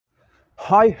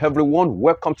Hi everyone,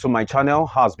 welcome to my channel.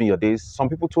 How's been your days? Some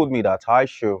people told me that I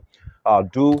should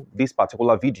do this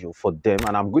particular video for them,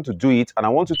 and I'm going to do it. And I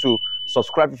want you to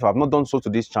subscribe if you have not done so to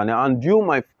this channel. And you,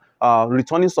 my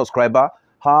returning subscriber,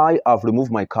 I have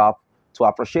removed my cap to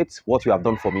appreciate what you have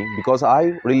done for me, because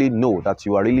I really know that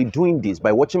you are really doing this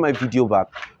by watching my video back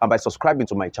and by subscribing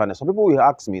to my channel. Some people will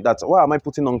ask me that why am I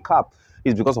putting on cap?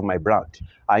 It's because of my brand.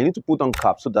 I need to put on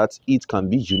cap so that it can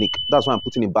be unique. That's why I'm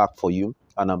putting it back for you,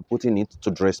 and I'm putting it to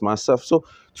dress myself. So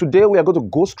today we are going to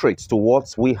go straight to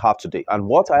what we have today. And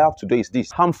what I have today is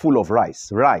this handful of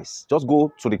rice. Just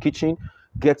go to the kitchen,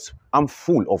 get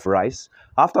handful of rice.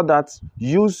 After that,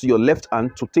 use your left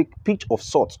hand to take pinch of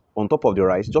salt on top of the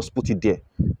rice. Just put it there.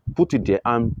 Put it there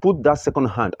and put that second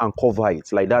hand and cover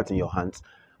it like that in your hands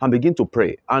and begin to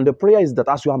pray. And the prayer is that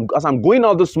as I'm going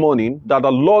out this morning, that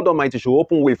the Lord Almighty should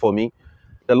open way for me.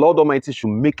 The Lord Almighty should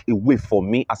make a way for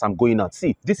me as I'm going out.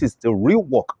 See, this is the real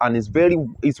work, and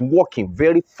it's working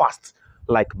very fast,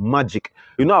 like magic.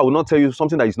 You know, I will not tell you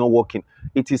something that is not working.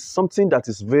 It is something that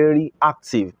is very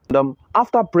active. And,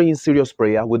 after praying serious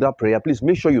prayer, with that prayer, please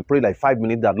make sure you pray like 5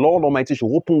 minutes that Lord Almighty should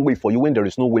open way for you when there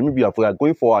is no way. Maybe if you are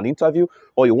going for an interview,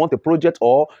 or you want a project,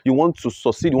 or you want to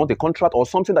succeed, you want a contract, or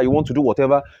something that you want to do,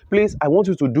 whatever. Please, I want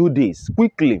you to do this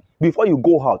quickly before you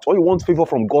go out. Or you want favor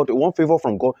from God, you want favor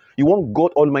from God, you want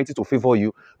God Almighty to favor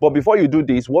you. But before you do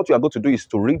this, what you are going to do is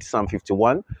to read Psalm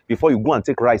 51. Before you go and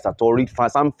take rice at all, read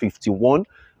Psalm 51.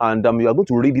 And you are going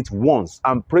to read it once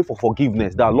and pray for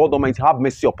forgiveness. That Lord Almighty, have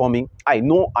mercy upon me. I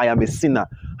know I am a sinner.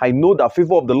 I know that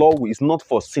favor of the Lord is not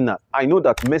for sinners. I know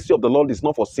that mercy of the Lord is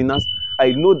not for sinners.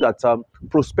 I know that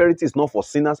prosperity is not for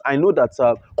sinners. I know that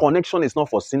connection is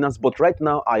not for sinners. But right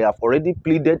now, I have already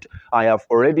pleaded. I have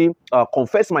already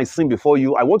confessed my sin before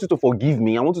you. I want you to forgive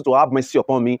me. I want you to have mercy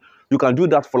upon me. You can do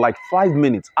that for like 5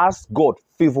 minutes. Ask God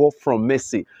favor from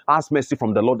mercy. Ask mercy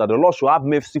from the Lord, that the Lord should have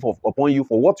mercy upon you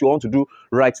for what you want to do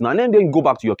right now. And then go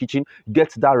back to your kitchen,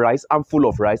 get that rice, handful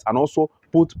of rice, and also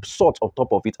put salt on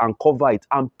top of it and cover it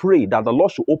and pray that the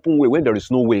Lord should open way when there is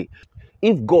no way.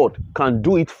 If God can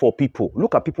do it for people,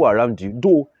 look at people around you.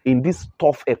 Though in this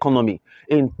tough economy,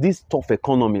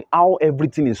 how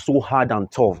everything is so hard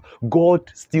and tough, God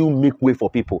still make way for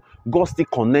people. God still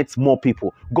connects more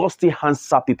people. God still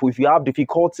answer people. If you have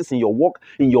difficulties in your work,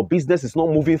 in your business, it's not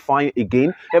moving fine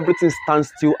again, everything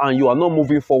stands still and you are not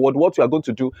moving forward, what you are going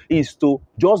to do is to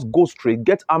just go straight,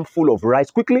 get armful of rice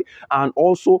quickly, and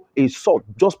also a salt.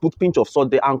 Just put pinch of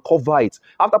salt there and cover it.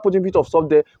 After putting pinch of salt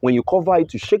there, when you cover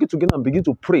it, you shake it together and begin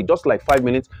to pray just like 5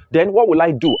 minutes. Then what will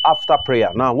I do after prayer?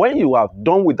 Now, when you are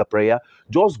done with the prayer,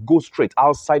 just go straight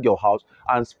outside your house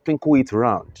and sprinkle it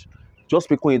around. Just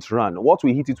sprinkle it around. What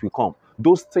will hit it will come.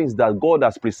 Those things that God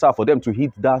has preserved for them to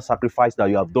eat, that sacrifice that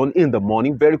you have done in the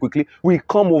morning, very quickly, will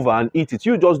come over and eat it.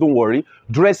 You just don't worry.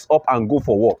 Dress up and go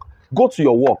for work. Go to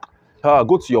your work.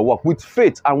 Go to your work with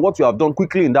faith, and what you have done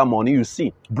quickly in that morning, you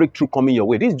see breakthrough coming your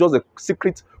way. This is just a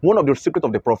secret, one of the secrets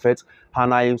of the prophets.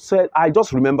 And I said, I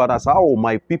just remember that how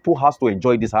my people has to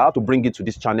enjoy this. I have to bring it to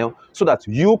this channel so that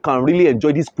you can really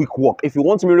enjoy this quick work. If you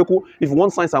want miracle, if you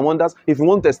want signs and wonders, if you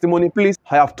want testimony, please.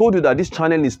 I have told you that this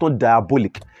channel is not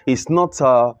diabolic. It's not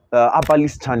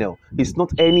herbalist channel. It's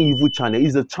not any evil channel.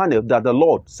 It's a channel that the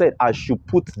Lord said I should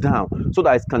put down so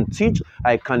that I can teach,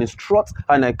 I can instruct,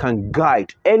 and I can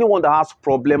guide anyone that has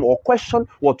problem or question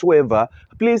whatsoever.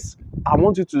 Please, I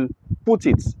want you to put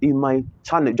it in my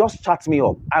channel. Just chat me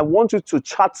up. I want you to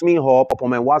chat me up on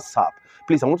my WhatsApp.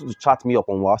 Please, I want you to chat me up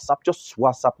on WhatsApp. Just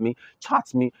WhatsApp me,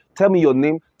 chat me, tell me your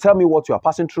name, tell me what you are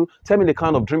passing through, tell me the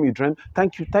kind of dream you dream.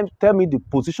 Thank you. Tell me the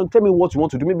position, tell me what you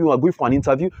want to do. Maybe you are going for an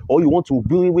interview or you want to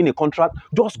win a contract.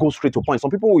 Just go straight to point.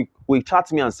 Some people will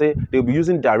chat me and say they'll be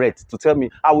using direct to tell me.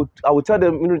 I will tell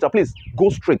them, please go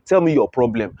straight, tell me your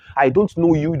problem. I don't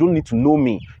know you, you don't need to know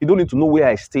me. You don't need to know where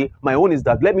I stay. My own is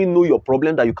that let me know your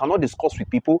problem that you cannot discuss with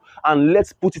people, and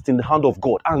let's put it in the hand of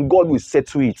God, and God will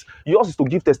settle it. Yours is to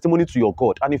give testimony to your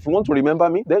God. And if you want to remember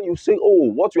me, then you say,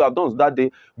 oh, what you have done that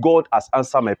day, God has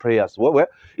answered my prayers. Well,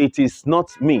 it is not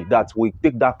me that will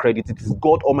take that credit. It is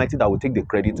God Almighty that will take the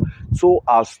credit, so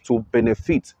as to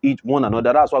benefit each one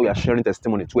another. That's why we are sharing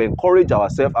testimony, to encourage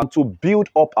ourselves and to build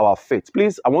up our faith.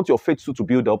 Please, I want your faith to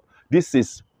build up. This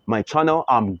is my channel.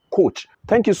 I'm Coach.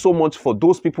 Thank you so much for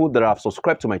those people that have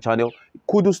subscribed to my channel.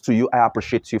 Kudos to you. I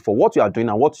appreciate you for what you are doing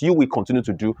and what you will continue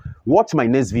to do. Watch my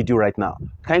next video right now.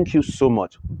 Thank you so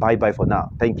much. Bye bye for now.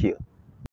 Thank you.